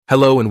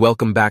Hello and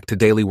welcome back to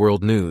Daily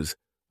World News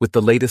with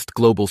the latest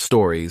global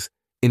stories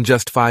in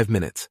just 5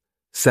 minutes,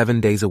 7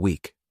 days a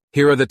week.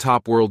 Here are the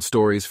top world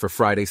stories for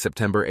Friday,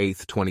 September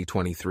 8th,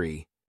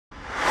 2023.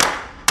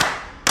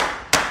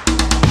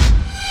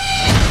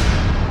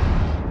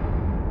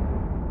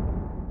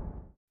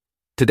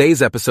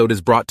 Today's episode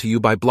is brought to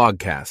you by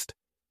Blogcast,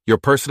 your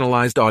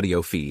personalized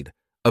audio feed,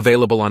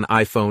 available on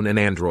iPhone and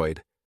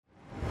Android.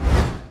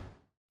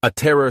 A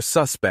terror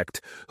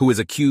suspect who is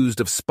accused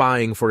of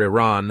spying for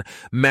Iran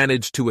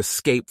managed to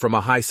escape from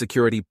a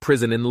high-security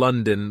prison in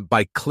London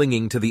by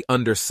clinging to the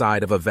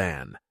underside of a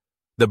van.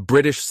 The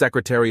British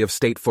Secretary of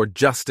State for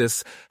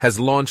Justice has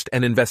launched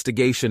an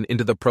investigation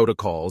into the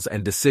protocols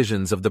and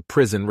decisions of the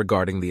prison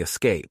regarding the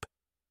escape.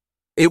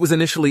 It was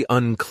initially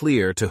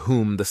unclear to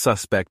whom the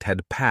suspect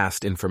had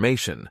passed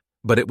information,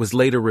 but it was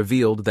later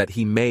revealed that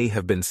he may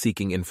have been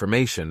seeking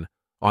information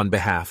on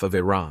behalf of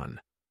Iran.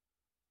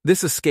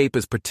 This escape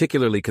is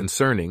particularly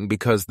concerning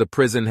because the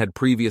prison had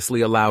previously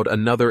allowed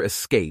another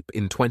escape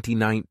in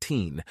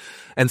 2019,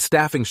 and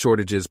staffing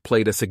shortages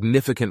played a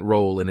significant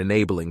role in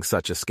enabling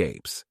such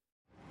escapes.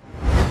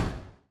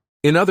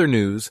 In other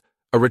news,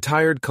 a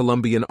retired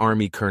Colombian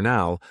army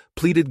kernal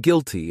pleaded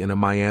guilty in a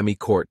Miami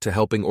court to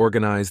helping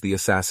organize the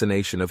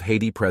assassination of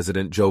Haiti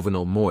President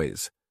Jovenel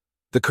Moïse.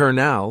 The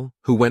kernal,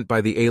 who went by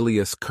the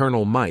alias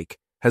Colonel Mike,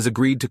 has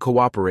agreed to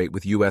cooperate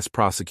with U.S.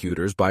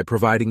 prosecutors by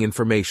providing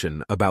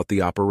information about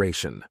the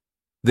operation.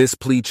 This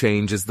plea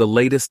change is the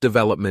latest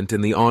development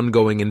in the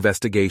ongoing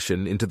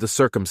investigation into the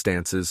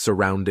circumstances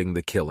surrounding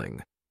the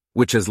killing,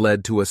 which has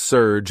led to a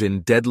surge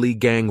in deadly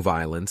gang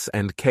violence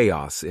and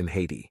chaos in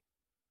Haiti.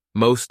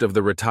 Most of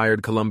the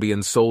retired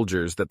Colombian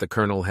soldiers that the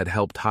colonel had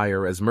helped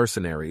hire as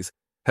mercenaries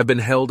have been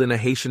held in a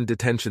Haitian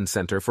detention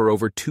center for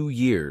over 2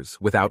 years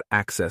without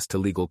access to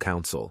legal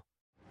counsel.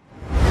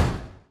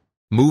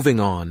 Moving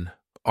on,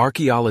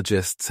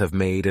 archaeologists have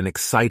made an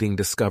exciting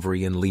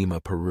discovery in Lima,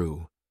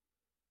 Peru.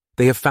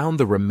 They have found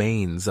the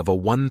remains of a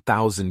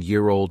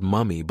 1,000-year-old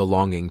mummy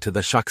belonging to the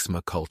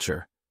Xaxma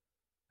culture.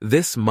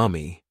 This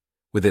mummy,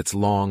 with its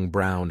long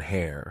brown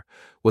hair,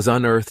 was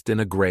unearthed in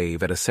a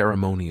grave at a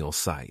ceremonial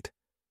site.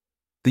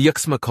 The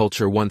Xaxma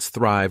culture once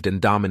thrived and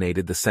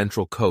dominated the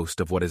central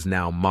coast of what is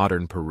now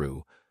modern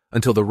Peru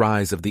until the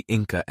rise of the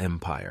Inca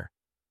Empire.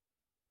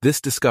 This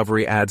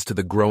discovery adds to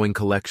the growing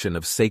collection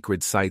of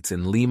sacred sites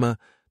in Lima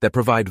that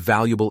provide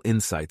valuable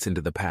insights into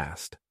the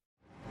past.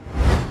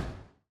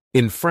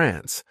 In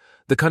France,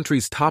 the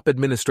country's top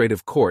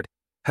administrative court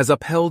has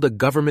upheld a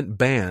government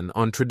ban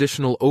on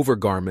traditional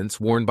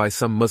overgarments worn by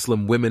some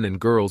Muslim women and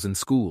girls in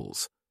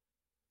schools.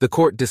 The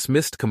court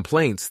dismissed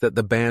complaints that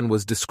the ban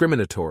was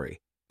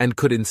discriminatory and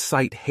could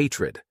incite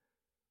hatred.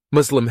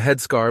 Muslim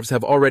headscarves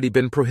have already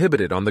been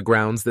prohibited on the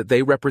grounds that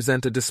they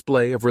represent a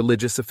display of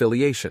religious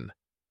affiliation.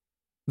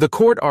 The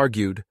court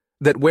argued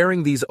that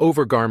wearing these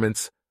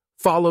overgarments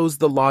follows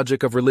the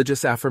logic of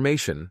religious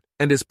affirmation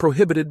and is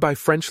prohibited by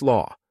French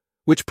law,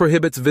 which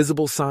prohibits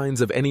visible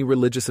signs of any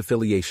religious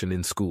affiliation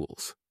in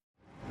schools.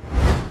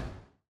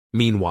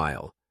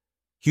 Meanwhile,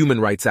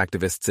 human rights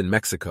activists in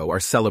Mexico are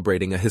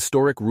celebrating a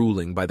historic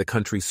ruling by the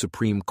country's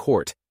Supreme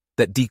Court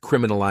that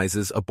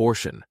decriminalizes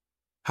abortion.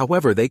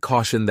 However, they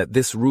caution that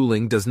this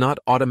ruling does not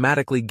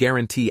automatically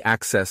guarantee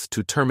access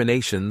to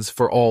terminations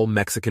for all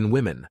Mexican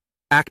women.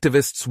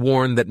 Activists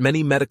warn that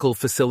many medical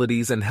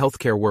facilities and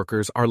healthcare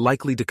workers are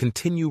likely to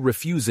continue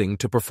refusing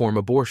to perform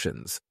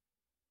abortions.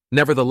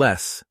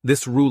 Nevertheless,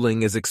 this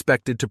ruling is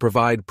expected to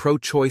provide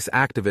pro-choice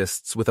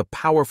activists with a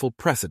powerful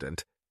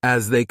precedent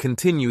as they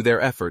continue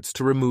their efforts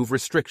to remove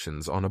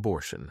restrictions on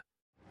abortion.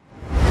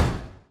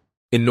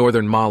 In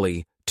northern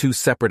Mali, 2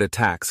 separate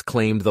attacks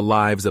claimed the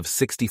lives of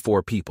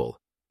 64 people,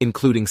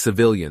 including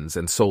civilians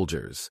and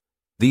soldiers.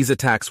 These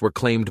attacks were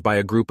claimed by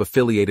a group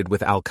affiliated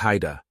with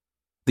Al-Qaeda.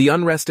 The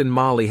unrest in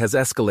Mali has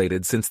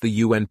escalated since the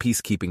UN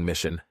peacekeeping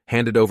mission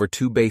handed over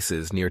 2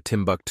 bases near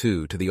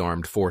Timbuktu to the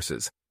armed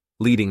forces,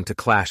 leading to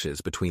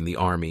clashes between the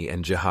army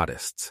and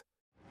jihadists.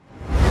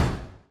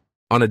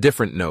 On a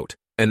different note,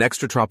 an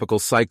extratropical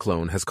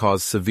cyclone has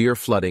caused severe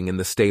flooding in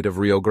the state of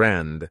Rio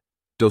Grande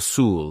do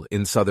Sul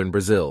in southern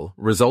Brazil,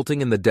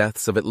 resulting in the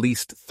deaths of at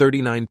least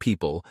 39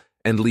 people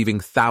and leaving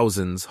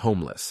thousands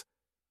homeless.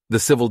 The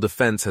civil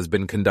defense has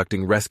been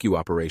conducting rescue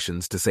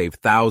operations to save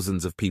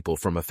thousands of people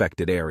from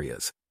affected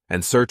areas,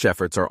 and search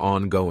efforts are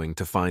ongoing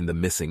to find the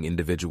missing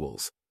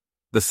individuals.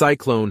 The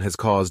cyclone has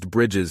caused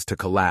bridges to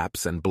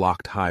collapse and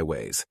blocked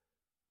highways.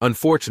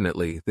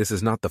 Unfortunately, this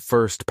is not the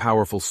first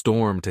powerful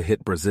storm to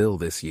hit Brazil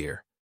this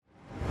year.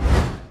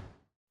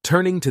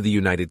 Turning to the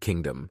United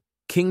Kingdom,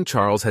 King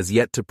Charles has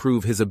yet to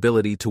prove his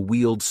ability to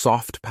wield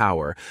soft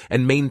power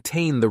and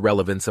maintain the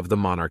relevance of the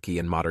monarchy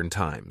in modern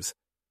times.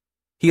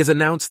 He has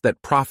announced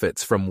that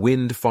profits from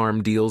wind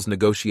farm deals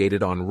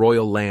negotiated on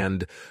royal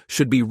land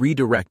should be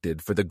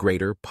redirected for the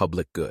greater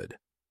public good.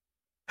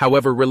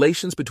 However,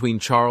 relations between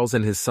Charles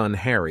and his son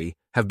Harry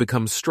have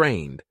become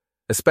strained,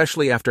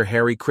 especially after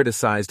Harry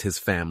criticized his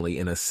family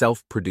in a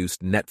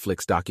self-produced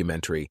Netflix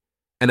documentary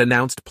and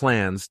announced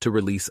plans to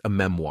release a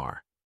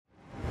memoir.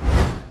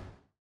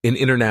 In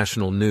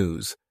international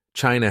news,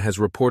 China has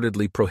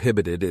reportedly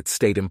prohibited its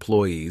state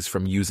employees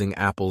from using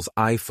Apple's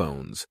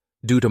iPhones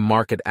due to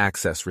market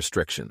access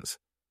restrictions.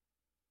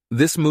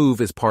 This move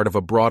is part of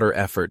a broader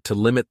effort to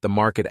limit the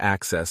market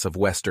access of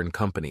Western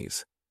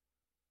companies.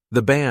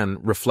 The ban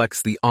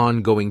reflects the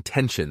ongoing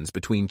tensions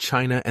between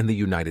China and the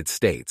United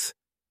States.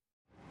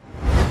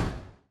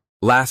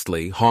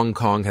 Lastly, Hong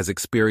Kong has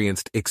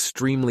experienced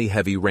extremely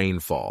heavy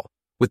rainfall,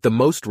 with the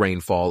most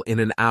rainfall in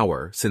an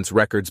hour since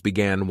records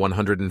began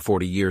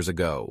 140 years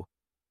ago.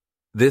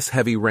 This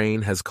heavy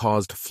rain has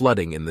caused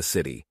flooding in the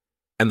city,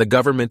 and the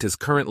government is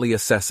currently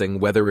assessing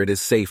whether it is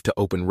safe to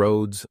open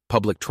roads,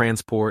 public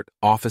transport,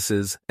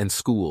 offices, and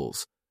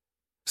schools.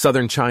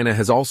 Southern China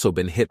has also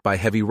been hit by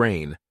heavy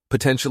rain,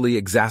 potentially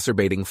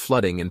exacerbating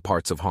flooding in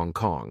parts of Hong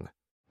Kong.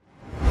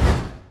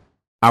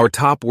 Our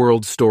top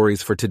world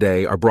stories for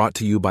today are brought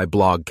to you by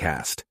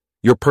Blogcast,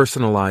 your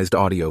personalized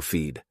audio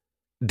feed.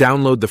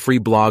 Download the free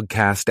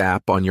Blogcast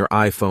app on your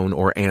iPhone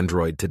or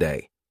Android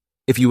today.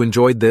 If you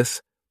enjoyed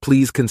this,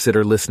 please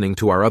consider listening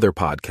to our other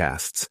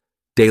podcasts: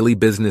 Daily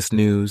Business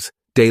News,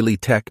 Daily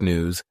Tech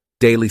News,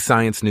 Daily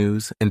Science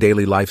News, and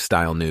Daily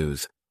Lifestyle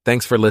News.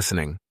 Thanks for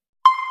listening.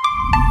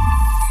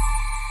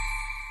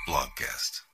 Blogcast.